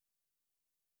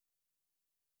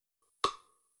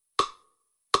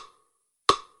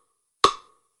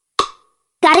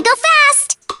Gotta go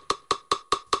fast!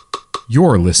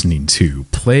 You're listening to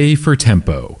Play for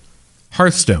Tempo,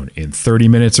 Hearthstone in 30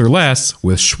 minutes or less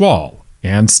with Schwal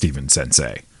and Steven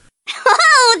Sensei.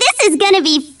 Oh, this is gonna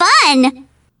be fun!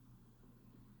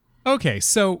 Okay,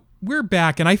 so we're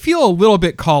back, and I feel a little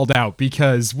bit called out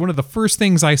because one of the first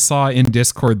things I saw in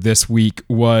Discord this week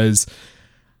was,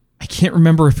 I can't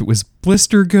remember if it was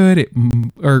Blister Good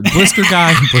or Blister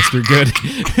Guy, Blister Good.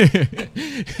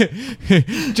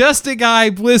 Just a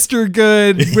guy, Blister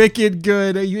Good, Wicked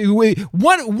Good.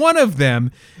 One of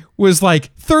them was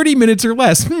like 30 minutes or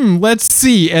less. Let's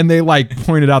see. And they like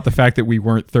pointed out the fact that we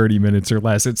weren't 30 minutes or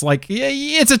less. It's like,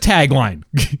 it's a tagline.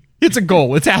 It's a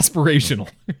goal. It's aspirational.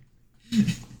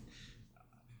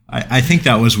 I think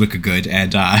that was Wicked Good.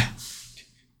 And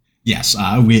yes,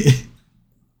 I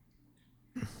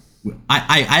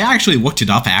actually looked it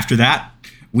up after that.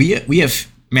 We have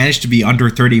managed to be under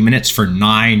 30 minutes for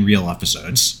 9 real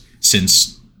episodes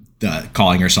since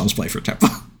calling ourselves Play for Tempo.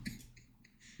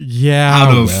 Yeah,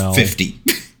 out of 50.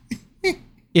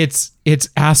 It's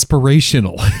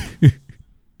aspirational.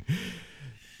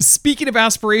 Speaking of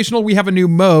aspirational, we have a new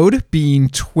mode being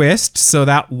Twist. So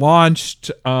that launched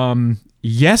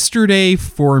yesterday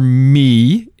for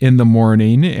me in the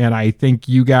morning, and I think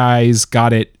you guys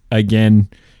got it again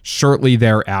shortly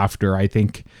thereafter. I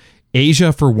think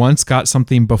Asia for once got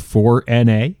something before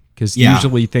NA, because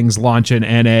usually things launch in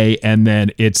NA and then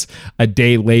it's a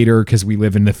day later because we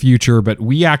live in the future. But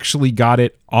we actually got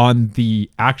it on the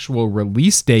actual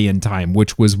release day in time,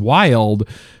 which was wild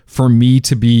for me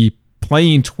to be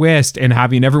playing Twist and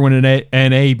having everyone in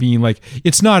NA being like,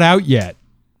 it's not out yet.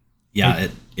 Yeah,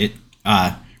 it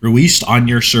released on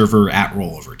your server at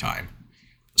rollover time.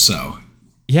 So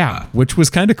yeah, which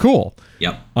was kind of cool.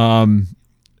 Yep.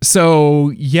 So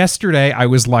yesterday I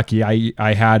was lucky.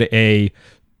 I had a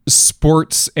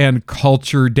sports and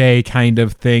culture day kind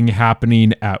of thing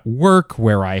happening at work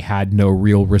where I had no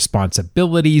real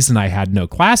responsibilities and I had no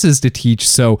classes to teach.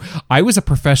 So I was a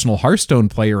professional Hearthstone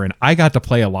player and I got to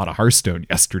play a lot of Hearthstone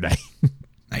yesterday.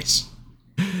 Nice.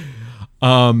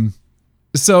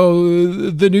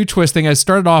 So the new Twist thing, I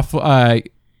started off,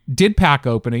 did pack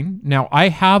opening. Now I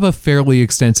have a fairly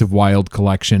extensive wild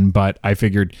collection, but I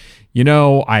figured,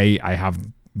 I have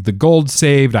the gold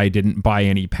saved. I didn't buy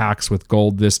any packs with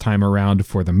gold this time around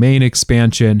for the main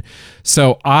expansion.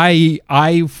 So I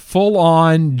full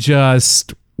on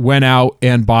just went out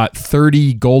and bought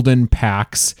 30 golden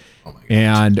packs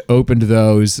and opened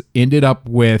those. Ended up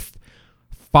with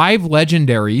 5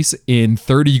 legendaries in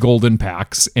 30 golden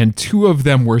packs, and 2 of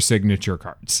them were signature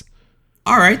cards.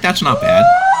 All right, that's not bad.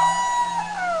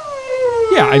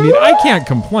 Yeah, I mean, I can't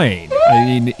complain. I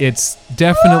mean, it's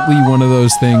definitely one of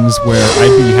those things where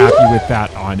I'd be happy with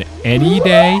that on any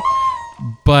day,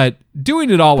 but doing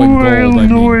it all in gold, I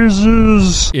mean,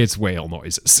 it's whale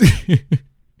noises.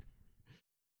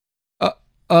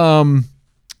 And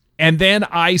then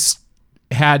I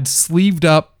had sleeved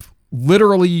up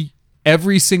literally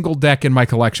every single deck in my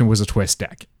collection was a Twist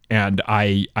deck. And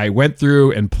I went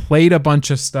through and played a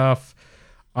bunch of stuff.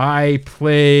 I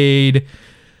played...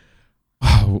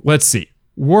 let's see.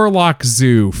 Warlock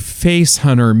Zoo, Face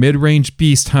Hunter, Midrange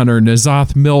Beast Hunter,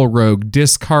 Nazoth Mill Rogue,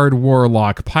 Discard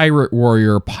Warlock, Pirate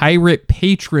Warrior, Pirate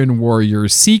Patron Warrior,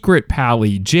 Secret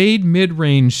Pally, Jade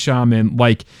Midrange Shaman.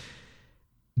 Like,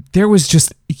 there was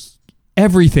just...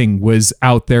 everything was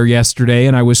out there yesterday,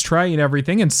 and I was trying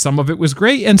everything, and some of it was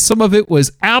great, and some of it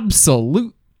was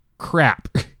absolute crap.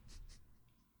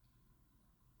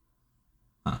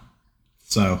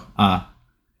 So, I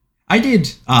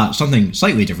did something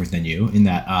slightly different than you in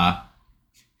that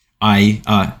I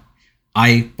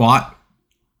bought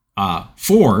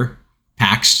 4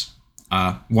 packs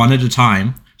one at a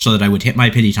time so that I would hit my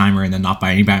pity timer and then not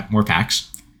buy any more packs.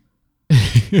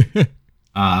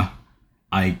 I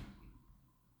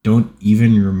don't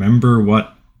even remember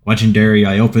what legendary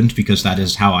I opened because that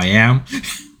is how I am.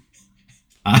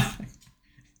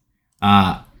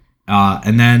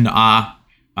 And then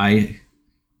I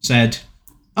said,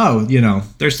 oh,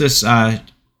 there's this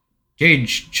Jade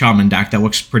Shaman deck that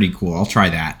looks pretty cool. I'll try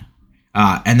that.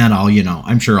 And then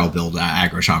I'm sure I'll build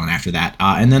Aggro Shaman after that.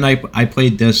 And then I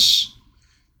played this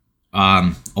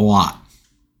a lot.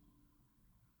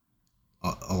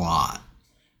 A lot.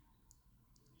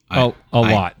 A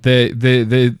lot.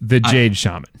 The Jade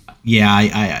Shaman.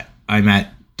 Yeah, I'm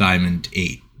at Diamond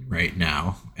 8 right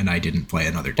now, and I didn't play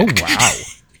another deck. Oh, wow.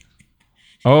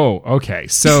 Oh, okay.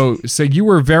 So you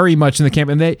were very much in the camp,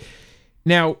 and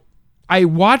now I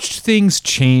watched things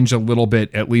change a little bit,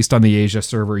 at least on the Asia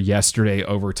server yesterday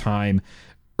over time.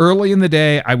 Early in the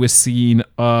day, I was seeing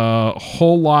a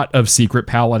whole lot of Secret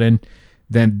Paladin.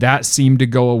 Then that seemed to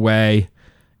go away.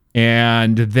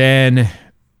 And then,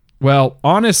 well,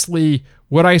 honestly,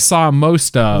 what I saw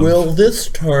most of... Will this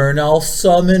turn, I'll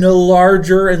summon a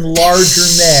larger and larger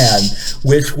man,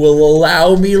 which will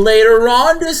allow me later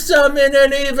on to summon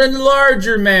an even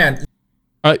larger man.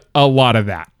 A lot of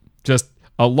that. Just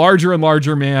a larger and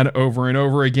larger man over and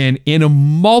over again in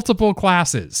multiple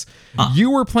classes.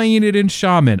 You were playing it in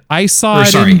Shaman. I saw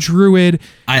it in Druid.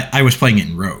 I was playing it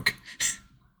in Rogue.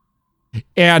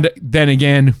 And then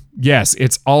again, yes,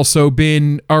 it's also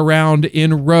been around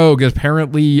in Rogue.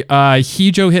 Apparently,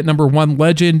 Hijo hit number 1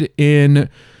 legend in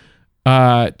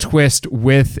Twist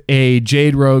with a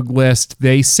Jade Rogue list.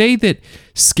 They say that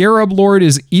Scarab Lord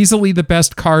is easily the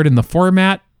best card in the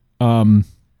format.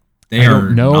 They are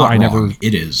not I wrong.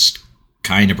 It is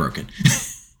kind of broken.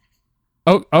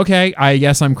 Oh, okay. I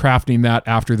guess I'm crafting that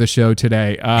after the show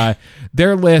today.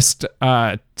 Their list, 2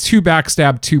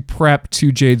 Backstab, 2 Prep,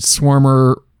 2 Jade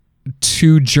Swarmer,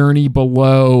 2 Journey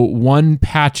Below, 1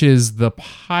 Patches the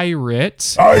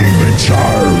Pirate. I'm in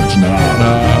charge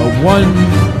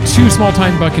now. 2 Small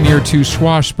Time Buccaneer, 2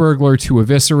 Swashbuckler, 2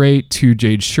 Eviscerate, 2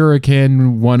 Jade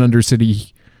Shuriken, 2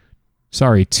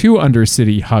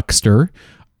 Undercity Huckster,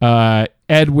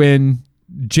 Edwin,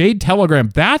 Jade Telegram.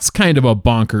 That's kind of a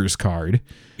bonkers card.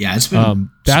 Yeah, it's been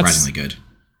surprisingly good.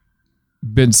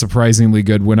 Been surprisingly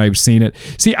good when I've seen it.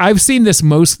 See, I've seen this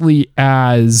mostly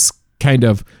as kind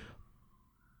of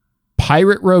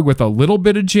pirate rogue with a little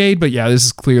bit of Jade, but yeah, this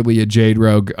is clearly a Jade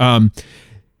rogue.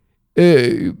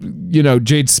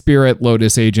 Jade Spirit,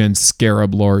 Lotus Agent,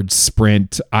 Scarab Lord,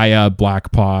 Sprint, Aya,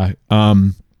 Blackpaw.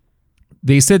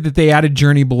 They said that they added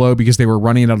Journey Below because they were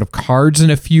running out of cards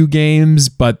in a few games,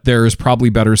 but there's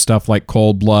probably better stuff like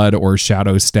Cold Blood or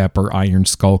Shadow Step or Iron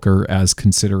Skulker as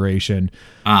consideration.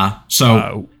 I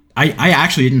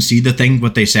actually didn't see the thing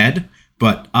what they said,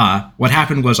 but what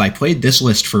happened was I played this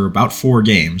list for about 4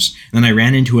 games, and then I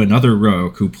ran into another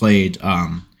rogue who played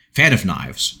Fan of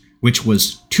Knives, which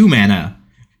was 2 mana,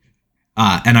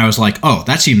 and I was like, oh,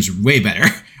 that seems way better.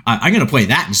 I'm going to play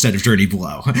that instead of Journey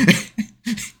Below.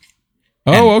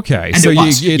 Okay. And so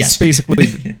it's yes.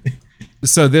 Basically,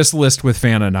 so this list with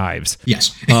Fan of Knives.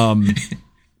 Yes.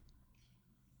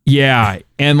 Yeah,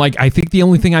 and I think the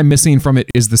only thing I'm missing from it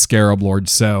is the Scarab Lord,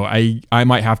 so I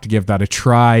might have to give that a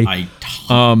try.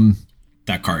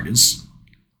 That card is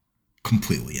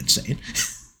completely insane.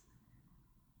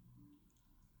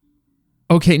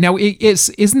 Okay, now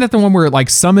isn't that the one where it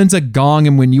summons a gong,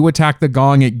 and when you attack the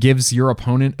gong, it gives your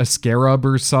opponent a scarab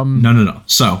or some? No.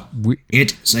 So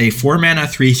it's a 4 mana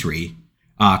 3/3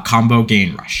 combo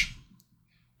gain rush.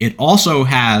 It also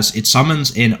it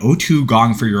summons an O2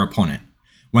 gong for your opponent.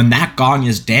 When that gong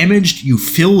is damaged, you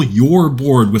fill your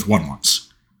board with 1/1s.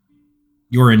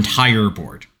 Your entire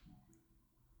board.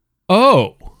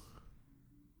 Oh.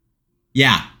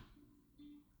 Yeah.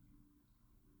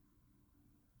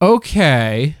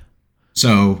 Okay.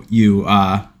 So you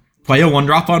play a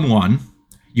 1-drop on 1,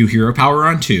 you hero power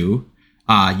on 2,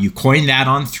 you coin that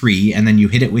on 3, and then you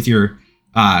hit it with your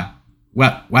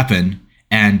weapon,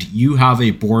 and you have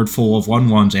a board full of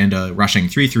 1/1s and a rushing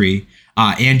 3/3,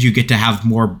 and you get to have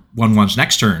more 1/1s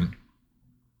next turn.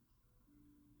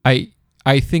 I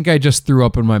think I just threw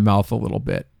up in my mouth a little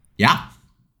bit. Yeah.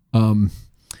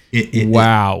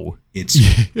 Wow.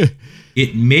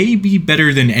 It may be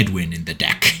better than Edwin in the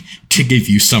deck, to give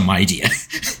you some idea.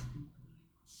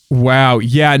 Wow.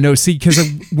 Yeah, no, see, because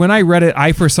when I read it,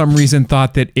 I for some reason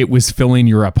thought that it was filling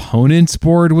your opponent's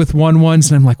board with 1/1s,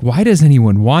 and I'm like, why does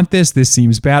anyone want this? This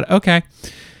seems bad. Okay.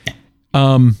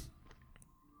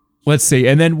 Let's see.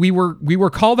 And then we were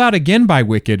called out again by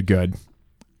Wicked Good.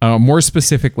 More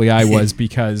specifically, I was,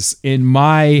 because in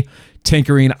my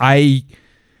tinkering, I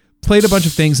played a bunch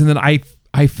of things, and then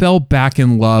I fell back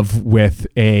in love with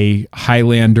a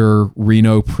Highlander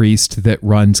Reno Priest that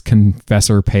runs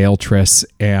Confessor Paletriss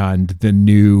and the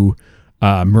new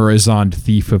Murazond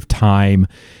Thief of Time.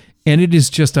 And it is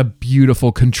just a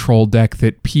beautiful control deck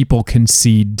that people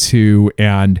concede to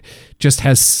and just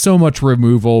has so much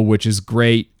removal, which is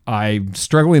great. I'm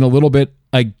struggling a little bit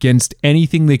against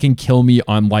anything that can kill me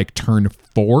on turn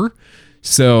 4.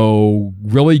 So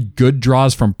really good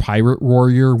draws from Pirate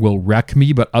Warrior will wreck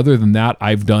me. But other than that,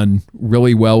 I've done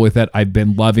really well with it. I've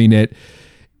been loving it.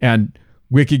 And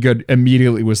Wicked Good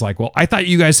immediately was like, well, I thought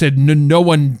you guys said no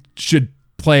one should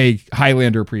play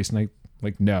Highlander Priest. And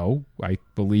no, I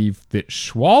believe that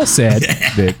Schwal said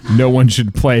that no one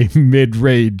should play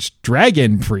mid-range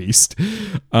Dragon Priest.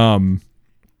 I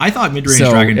thought mid-range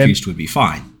Dragon Priest would be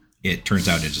fine. It turns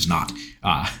out it is not.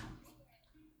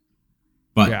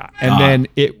 But yeah, and then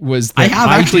it was. I have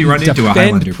actually run into a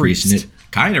Highlander Priest, and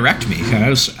kind of wrecked me. I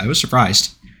was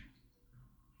surprised.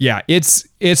 Yeah,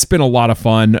 it's been a lot of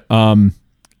fun.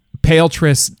 Pale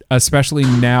Triss, especially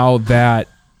now that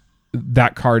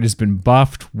card has been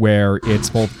buffed, where it's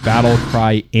both Battle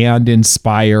Cry and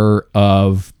Inspire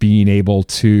of being able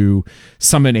to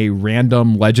summon a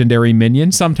random legendary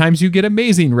minion. Sometimes you get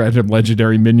amazing random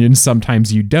legendary minions,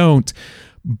 sometimes you don't.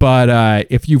 But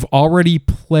if you've already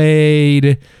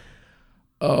played,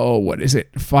 what is it?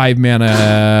 5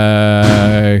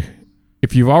 mana.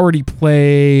 If you've already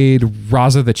played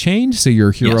Raza the Chained, so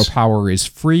your hero power is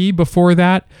free before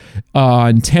that,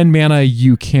 on 10 mana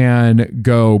you can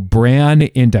go Bran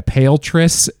into Pale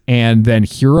Triss and then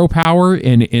hero power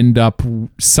and end up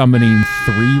summoning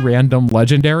 3 random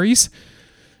legendaries,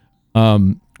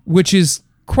 which is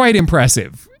quite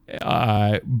impressive.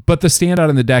 But the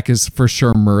standout in the deck is for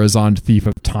sure Murazond, Thief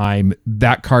of Time.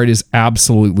 That card is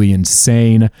absolutely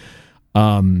insane.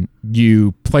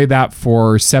 You play that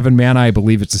for 7 mana. I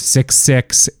believe it's a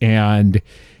 6/6, and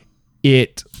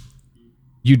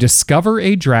you discover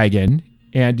a dragon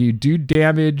and you do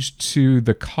damage to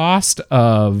the cost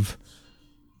of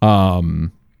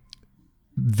the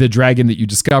dragon that you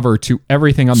discover to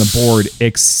everything on the board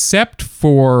except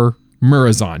for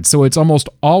Murazond. So it's almost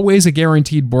always a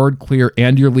guaranteed board clear,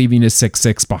 and you're leaving a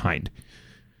 6/6 behind.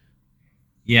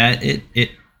 Yeah, it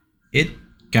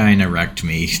kind of wrecked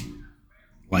me.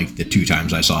 Like the 2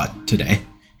 times I saw it today.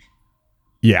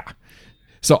 Yeah.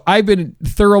 So I've been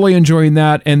thoroughly enjoying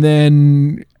that. And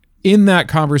then in that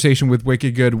conversation with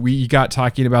Wicked Good, we got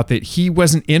talking about that he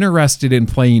wasn't interested in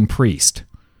playing Priest,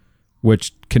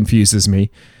 which confuses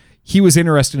me. He was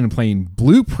interested in playing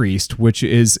Blue Priest, which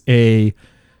is a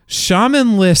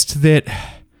shaman list that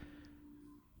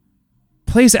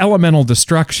plays elemental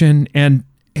destruction, and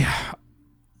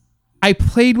I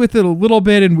played with it a little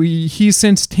bit, and he's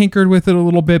since tinkered with it a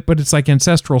little bit, but it's like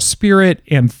Ancestral Spirit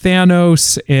and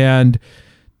Thanos and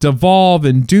Devolve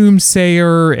and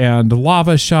Doomsayer and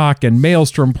Lava Shock and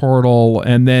Maelstrom Portal,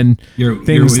 and then you're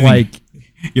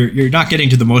not getting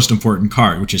to the most important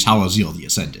card, which is Halaziel the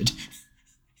Ascended.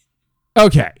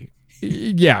 Okay.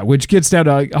 Yeah, which gets down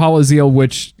to Halaziel,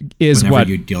 which is whenever what?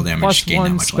 You deal damage, plus gain 1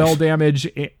 that much spell life. damage.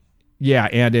 Yeah,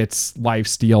 and it's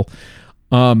lifesteal.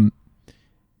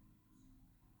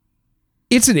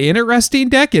 It's an interesting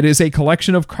deck. It is a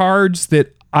collection of cards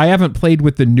that I haven't played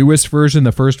with the newest version.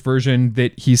 The first version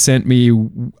that he sent me,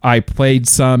 I played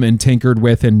some and tinkered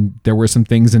with, and there were some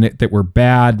things in it that were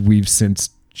bad. We've since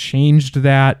changed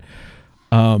that.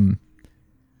 I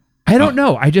don't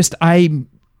know. I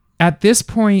at this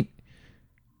point,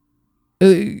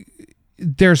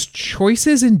 there's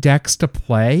choices in decks to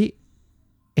play,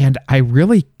 and I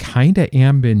really kind of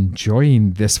am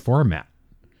enjoying this format.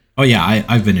 Oh yeah,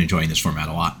 I've been enjoying this format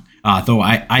a lot. Though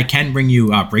I can bring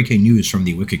you breaking news from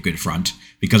the Wicked Good front,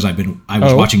 because I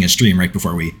was watching his stream right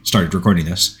before we started recording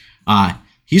this.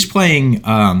 He's playing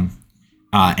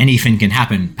Anything Can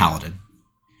Happen Paladin,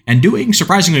 and doing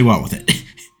surprisingly well with it.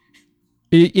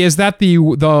 Is that the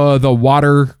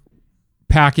water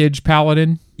package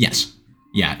Paladin? Yes.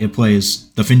 Yeah, it plays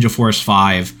the Finja Force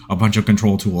 5, a bunch of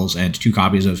control tools, and 2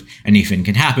 copies of Anything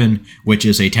Can Happen, which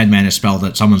is a 10 mana spell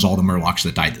that summons all the Murlocs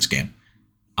that died this game.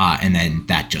 And then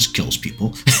that just kills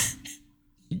people.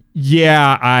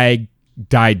 Yeah, I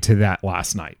died to that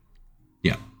last night.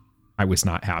 Yeah. I was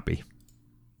not happy.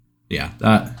 Yeah.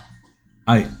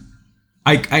 I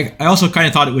also kind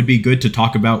of thought it would be good to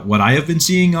talk about what I have been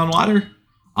seeing on Ladder.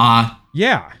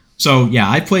 Yeah. So, yeah,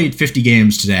 I played 50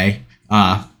 games today.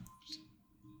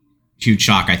 Huge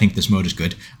shock. I think this mode is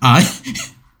good.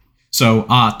 So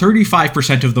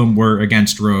 35% of them were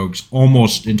against rogues,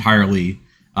 almost entirely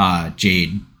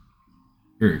Jade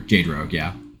Rogue,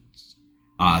 yeah.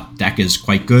 Deck is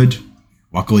quite good.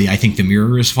 Luckily, I think the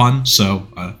mirror is fun, so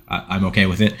I'm okay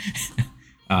with it.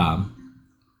 I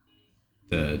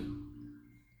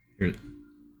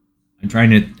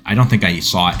don't think I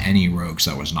saw any rogues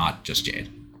that was not just Jade.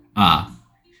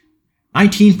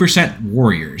 19%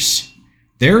 warriors.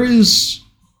 There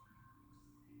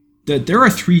are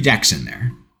 3 decks in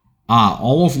there,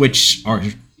 all of which are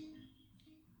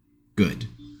good.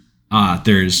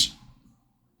 There's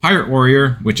Pirate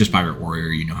Warrior, which is Pirate Warrior.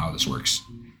 You know how this works.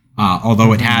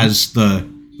 Although it has the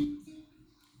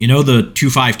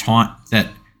 2/5 taunt that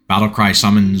Battlecry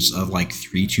summons of like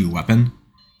 3/2 weapon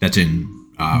that's in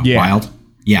Wild.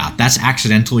 Yeah, that's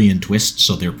accidentally in Twist,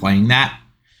 so they're playing that.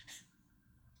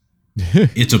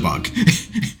 It's a bug.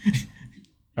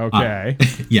 Okay.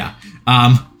 Yeah.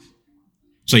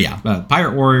 So yeah,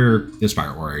 Pirate Warrior is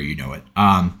Pirate Warrior. You know it.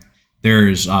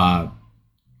 There's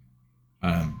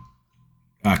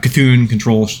Cthulhu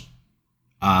controls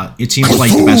It seems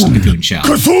like the best Cthulhu shell.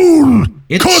 Cthulhu!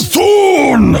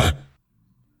 Cthulhu!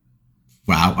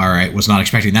 Wow, all right. Was not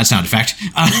expecting that sound effect.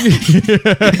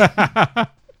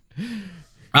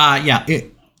 Yeah,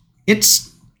 it's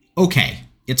okay.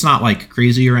 It's not like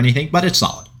crazy or anything, but it's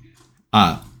solid.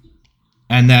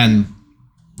 And then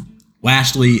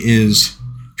lastly is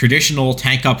traditional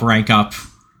tank up, rank up,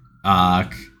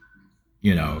 not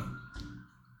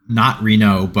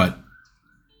Reno, but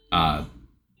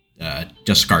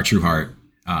just Scar Trueheart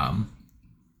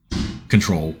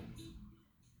control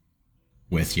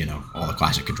with, all the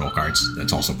classic control cards.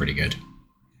 That's also pretty good.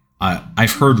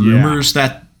 I've heard rumors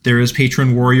that there is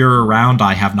Patron Warrior around.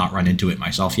 I have not run into it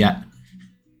myself yet.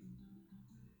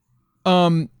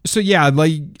 So yeah,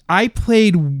 like I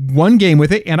played one game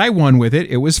with it and I won with it.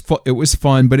 It was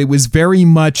fun, but it was very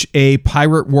much a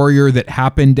pirate warrior that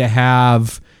happened to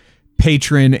have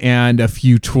Patron and a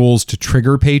few tools to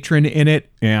trigger Patron in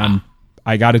it. And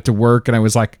I got it to work and I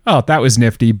was like, oh, that was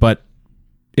nifty, but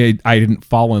I didn't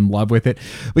fall in love with it.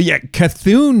 But yeah,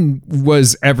 Cthulhu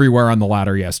was everywhere on the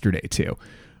ladder yesterday too.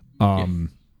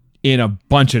 In a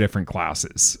bunch of different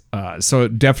classes. So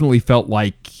it definitely felt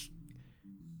like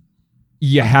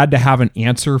you had to have an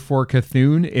answer for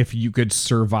Cthulhu if you could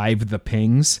survive the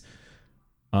pings.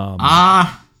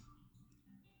 I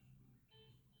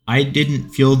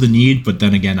didn't feel the need, but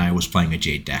then again, I was playing a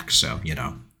Jade deck, so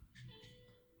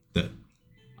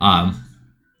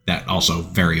that also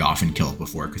very often killed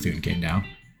before Cthulhu came down.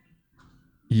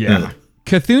 Yeah,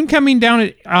 Cthulhu coming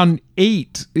down on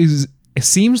 8 it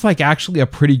seems like actually a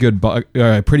pretty good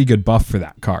buff for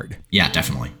that card. Yeah,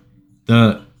 definitely.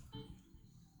 The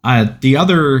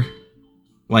other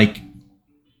like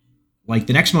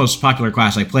the next most popular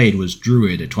class I played was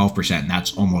Druid at 12%, and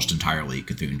that's almost entirely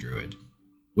Cthulhu Druid,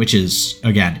 which is,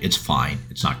 again, it's fine.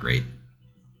 It's not great.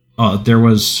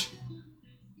 There's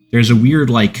a weird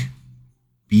like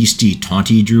beastie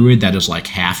taunty Druid that is like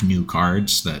half new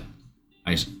cards that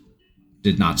I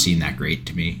did not seem that great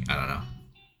to me. I don't know.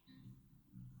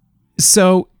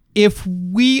 So if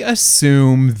we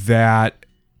assume that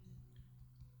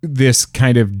this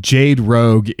kind of Jade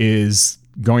Rogue is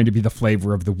going to be the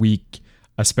flavor of the week,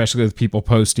 especially with people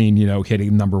posting,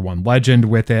 hitting #1 legend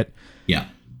with it. Yeah.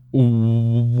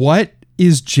 What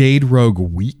is Jade Rogue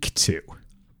weak to?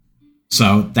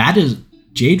 So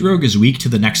Jade Rogue is weak to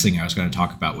the next thing I was going to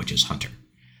talk about, which is Hunter.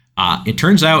 It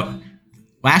turns out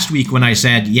last week when I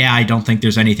said, I don't think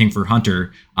there's anything for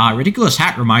Hunter, Ridiculous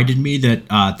Hat reminded me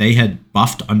that they had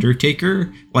buffed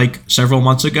Undertaker like several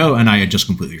months ago, and I had just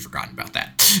completely forgotten about that.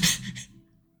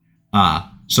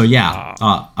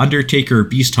 Undertaker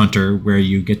Beast Hunter, where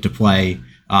you get to play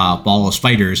Ball of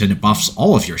Spiders and it buffs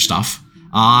all of your stuff,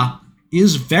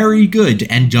 is very good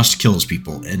and just kills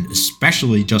people, and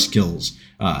especially just kills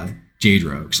Jade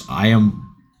Rogues. I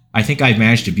think I've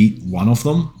managed to beat one of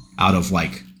them out of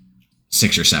like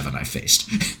 6 or 7 I faced.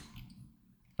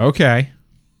 Okay.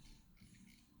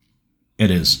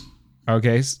 It is.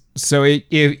 Okay, so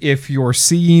if you're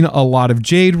seeing a lot of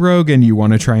Jade Rogue and you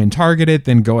want to try and target it,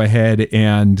 then go ahead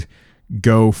and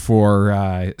go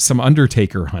for some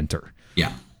Undertaker Hunter.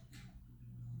 Yeah.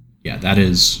 Yeah, that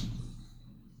is...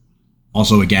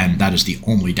 Also, again, that is the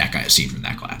only deck I have seen from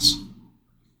that class.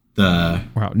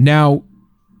 Wow. Now,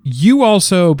 you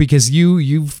also, because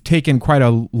you've taken quite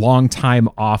a long time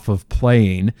off of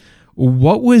playing,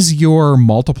 what was your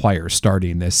multiplier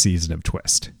starting this season of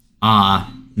Twist?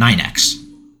 9x.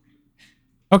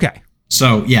 Okay.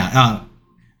 So yeah,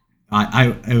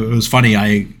 it was funny.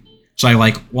 I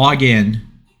like log in,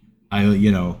 I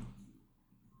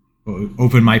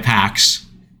open my packs,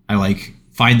 I like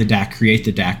find the deck, create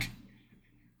the deck,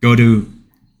 go to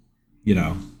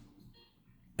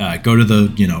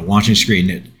the launching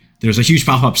screen. There's a huge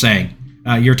pop up saying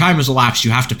your time has elapsed.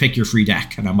 You have to pick your free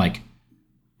deck, and I'm like,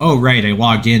 oh right, I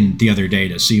logged in the other day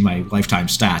to see my lifetime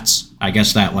stats. I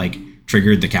guess that like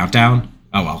triggered the countdown.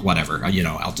 Oh well, whatever.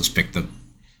 I'll just pick the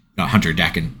Hunter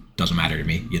deck, and it doesn't matter to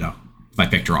me. If I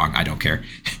picked wrong, I don't care.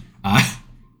 I'm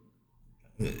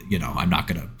not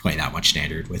gonna play that much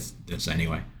standard with this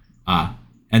anyway. And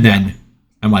then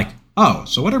I'm like, oh,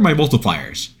 so what are my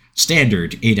multipliers?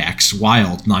 Standard 8x,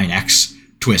 wild 9x,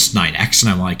 twist 9x,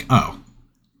 and I'm like, oh,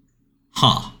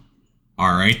 huh.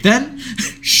 All right then,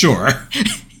 sure.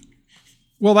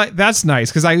 Well, that's nice,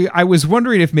 because I was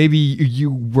wondering if maybe you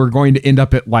were going to end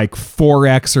up at like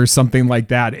 4x or something like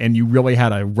that, and you really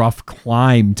had a rough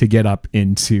climb to get up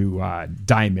into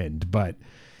Diamond, but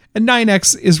a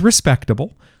 9x is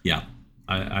respectable. Yeah,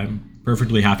 I'm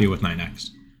perfectly happy with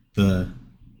 9x.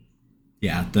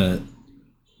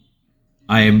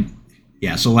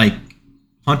 So like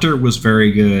Hunter was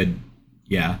very good.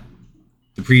 Yeah.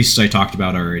 The priests I talked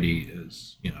about already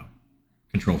is,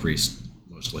 control priest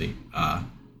mostly. I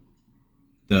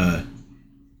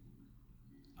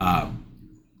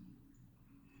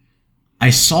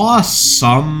saw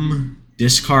some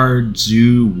discard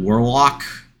zoo warlock.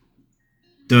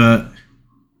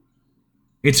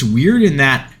 It's weird in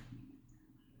that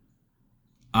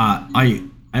I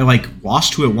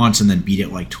lost to it once and then beat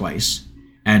it twice.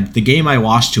 And the game I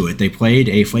lost to it, they played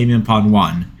a Flame Imp on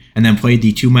 1 and then played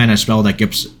the 2-mana spell that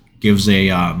gives a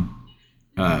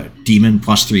demon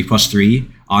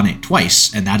 +3/+3 on it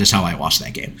twice, and that is how I lost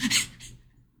that game.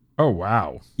 Oh,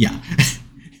 wow. Yeah.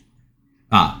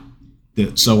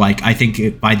 So I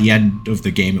think by the end of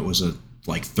the game it was a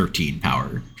 13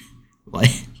 power.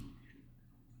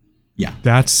 Yeah.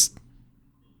 That's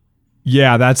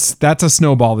a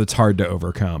snowball that's hard to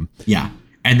overcome. Yeah.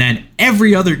 And then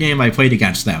every other game I played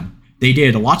against them, they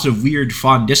did lots of weird,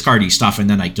 fun, discardy stuff, and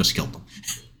then I just killed them.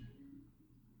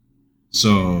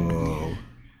 So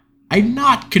I'm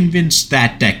not convinced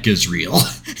that deck is real.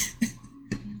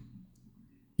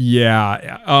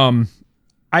 Yeah.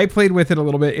 I played with it a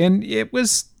little bit, and it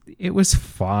was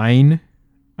fine.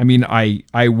 I mean,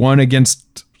 I won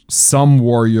against some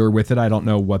warrior with it. I don't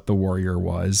know what the warrior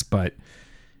was, but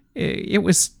it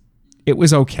was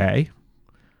okay.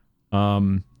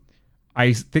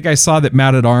 I think I saw that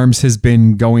Mad at Arms has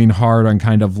been going hard on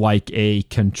kind of a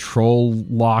control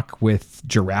lock with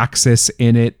Jiraxis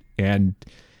in it and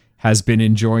has been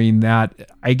enjoying that.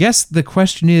 I guess the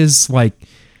question is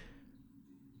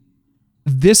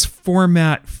this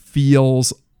format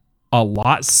feels a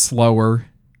lot slower.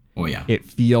 Oh yeah. It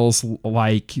feels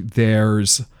like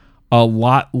there's a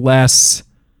lot less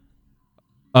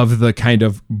of the kind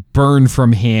of burn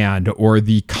from hand or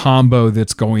the combo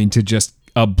that's going to just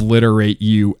obliterate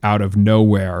you out of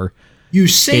nowhere. You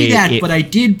say that, but I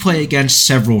did play against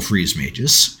several freeze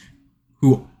mages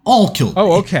who all killed me.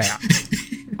 Oh, okay.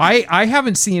 I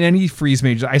haven't seen any freeze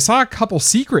mages. I saw a couple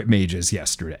secret mages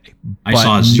yesterday. I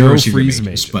saw zero secret freeze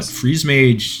mages, but freeze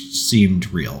mage seemed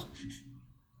real.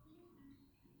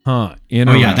 Huh.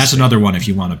 Oh yeah, that's another one. If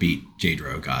you want to beat Jade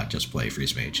Rogue, just play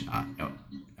freeze mage. No,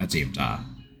 that seemed.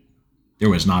 There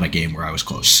was not a game where I was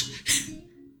close.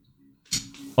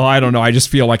 Well, I don't know. I just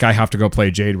feel like I have to go play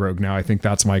Jade Rogue now. I think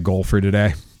that's my goal for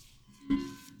today.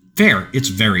 Fair. It's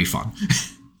very fun.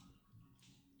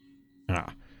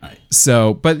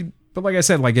 So, but like I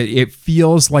said, it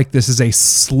feels like this is a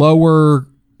slower,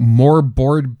 more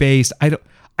board based.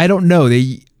 I don't know.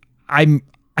 I'm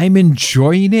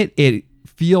enjoying it. It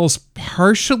feels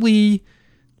partially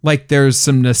like there's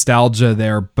some nostalgia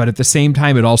there, but at the same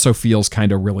time, it also feels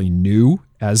kind of really new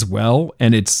as well.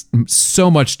 And it's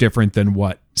so much different than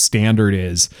what Standard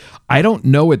is. I don't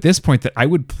know at this point that I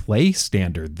would play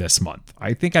Standard this month.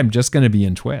 I think I'm just going to be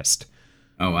in Twist.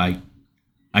 Oh,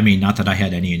 I mean, not that I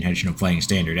had any intention of playing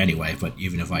Standard anyway, but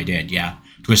even if I did, yeah,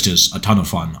 Twist is a ton of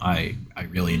fun. I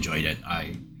really enjoyed it.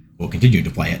 I will continue to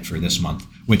play it for this month,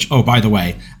 which, oh, by the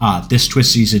way, this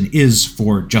Twist season is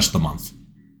for just the month.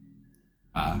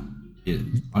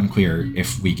 Unclear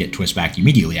if we get Twist back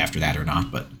immediately after that or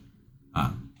not, but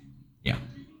yeah.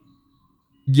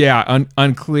 Yeah,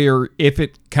 unclear if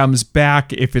it comes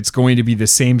back, if it's going to be the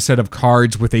same set of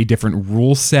cards with a different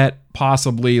rule set,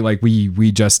 possibly.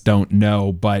 We just don't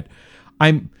know. But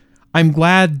I'm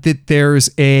glad that there's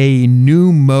a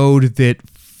new mode that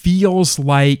feels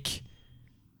like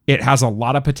it has a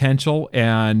lot of potential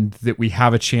and that we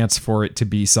have a chance for it to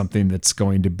be something that's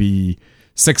going to be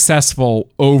successful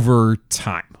over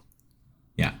time.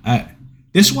 Yeah.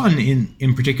 This one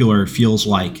in particular feels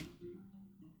like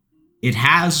it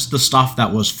has the stuff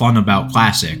that was fun about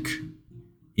Classic,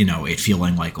 it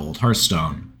feeling like old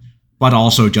Hearthstone, but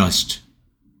also just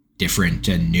different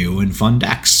and new and fun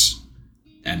decks.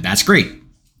 And that's great.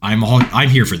 I'm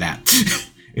here for that.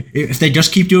 If they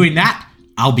just keep doing that,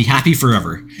 I'll be happy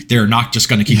forever. They're not just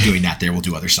going to keep doing that. They will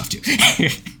do other stuff too.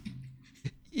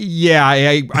 Yeah,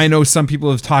 I know some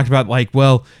people have talked about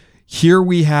well, here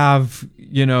we have,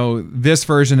 this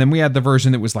version, then we had the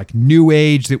version that was New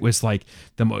Age, that was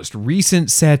the most recent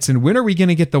sets, and when are we going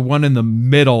to get the one in the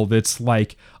middle that's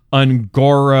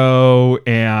Ungoro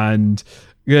and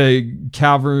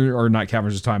Cavern, or not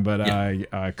Caverns of Time, but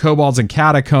Kobolds and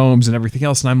Catacombs and everything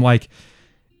else, and I'm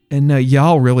and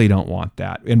y'all really don't want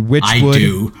that. And I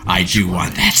do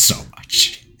want that so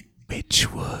much.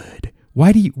 Witchwood.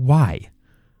 Why?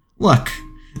 Look,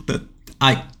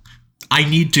 I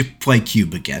need to play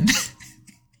Cube again.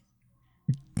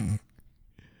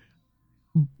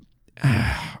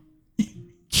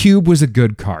 Cube was a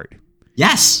good card.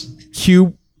 Yes.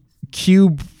 Cube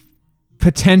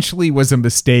potentially was a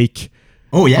mistake.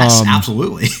 Oh yes,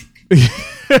 absolutely.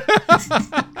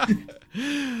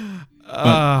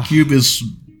 But Cube is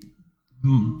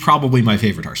probably my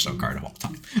favorite Hearthstone card of all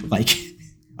time. Like,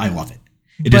 I love it.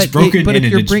 It is broken in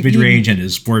its mid-range and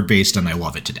is board-based, and I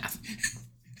love it to death.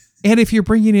 And if you're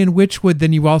bringing in Witchwood,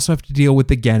 then you also have to deal with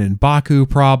the Genin Baku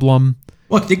problem.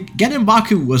 Look, the Genin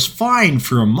Baku was fine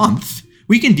for a month.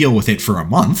 We can deal with it for a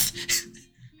month.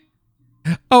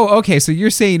 Oh, okay. So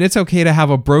you're saying it's okay to have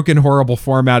a broken, horrible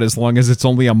format as long as it's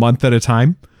only a month at a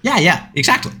time? Yeah,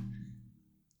 exactly.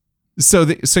 So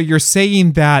you're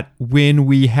saying that when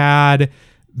we had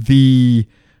the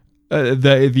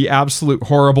absolute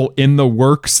horrible in the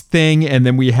works thing, and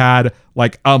then we had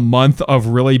like a month of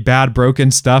really bad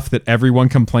broken stuff that everyone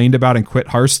complained about and quit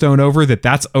Hearthstone over,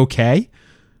 that's okay?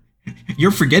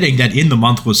 You're forgetting that in the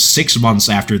month was 6 months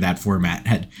after that format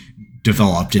had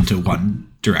developed into one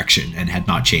direction and had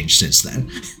not changed since then.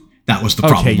 That was the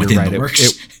problem within the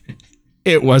works.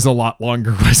 It was a lot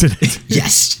longer, wasn't it?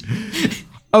 Yes.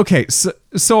 Okay,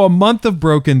 so a month of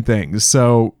broken things.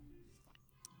 So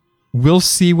we'll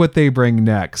see what they bring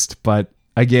next, but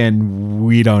again,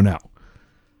 we don't know.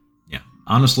 Yeah,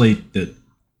 honestly,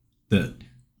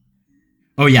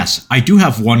 oh yes, I do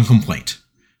have one complaint.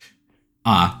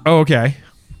 Okay.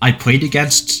 I played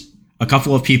against a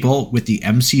couple of people with the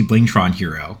MC Blingtron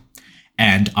hero,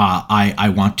 and I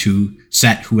want to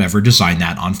set whoever designed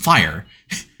that on fire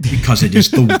because it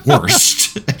is the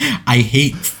worst. I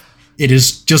hate it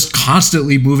is just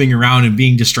constantly moving around and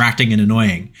being distracting and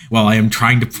annoying while I am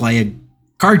trying to play a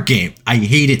card game. I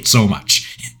hate it so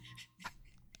much.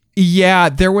 Yeah,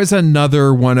 there was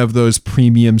another one of those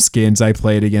premium skins I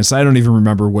played against. I don't even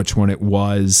remember which one it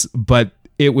was, but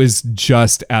it was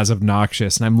just as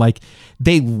obnoxious. And I'm like,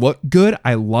 they look good.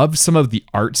 I love some of the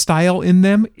art style in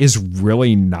them is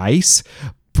really nice,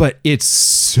 but it's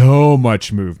so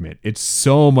much movement. It's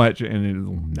so much.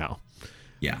 And no.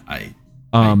 Yeah.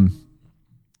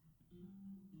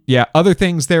 Yeah, other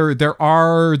things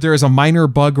there's a minor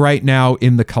bug right now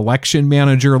in the collection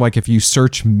manager. Like if you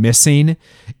search missing,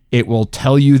 it will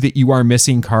tell you that you are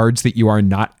missing cards that you are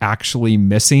not actually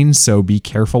missing. So be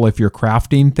careful if you're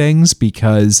crafting things,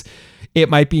 because it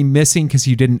might be missing because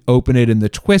you didn't open it in the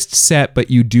twist set, but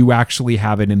you do actually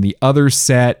have it in the other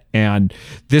set. And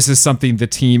this is something the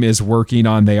team is working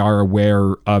on. They are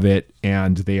aware of it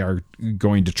and they are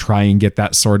going to try and get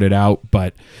that sorted out.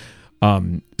 But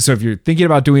so if you're thinking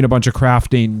about doing a bunch of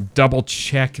crafting, double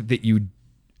check that you,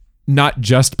 not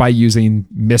just by using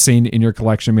missing in your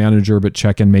collection manager, but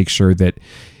check and make sure that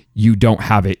you don't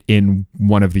have it in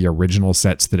one of the original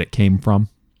sets that it came from.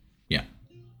 Yeah.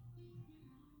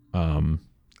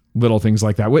 Little things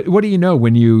like that. What do you know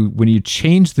when you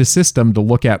change the system to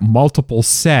look at multiple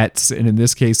sets, and in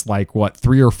this case, like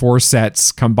 3 or 4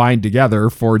 sets combined together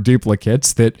for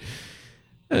duplicates, that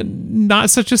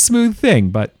not such a smooth thing,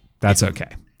 but that's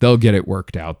okay. They'll get it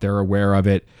worked out. They're aware of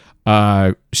it.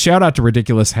 Shout out to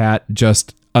Ridiculous Hat.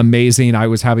 Just amazing. I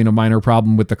was having a minor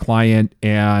problem with the client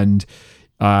and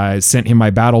sent him my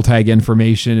battle tag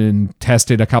information and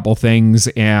tested a couple things,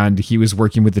 and he was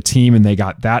working with the team and they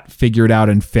got that figured out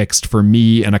and fixed for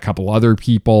me and a couple other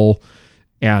people.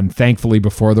 And thankfully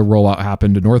before the rollout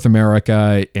happened to North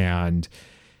America. And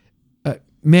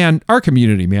man, our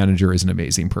community manager is an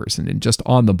amazing person and just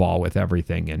on the ball with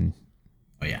everything. And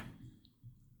oh yeah,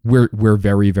 we're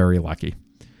very, very lucky.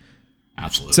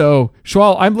 Absolutely. So,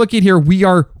 Schwal, I'm looking here. We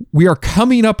are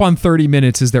coming up on 30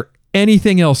 minutes. Is there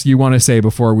anything else you want to say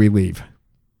before we leave?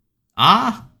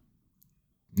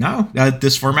 No.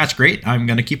 This format's great. I'm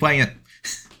going to keep playing it.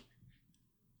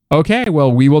 Okay,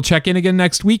 well, we will check in again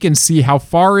next week and see how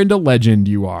far into Legend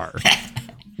you are.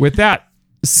 With that,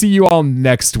 see you all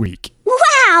next week.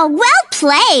 Wow, well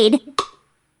played.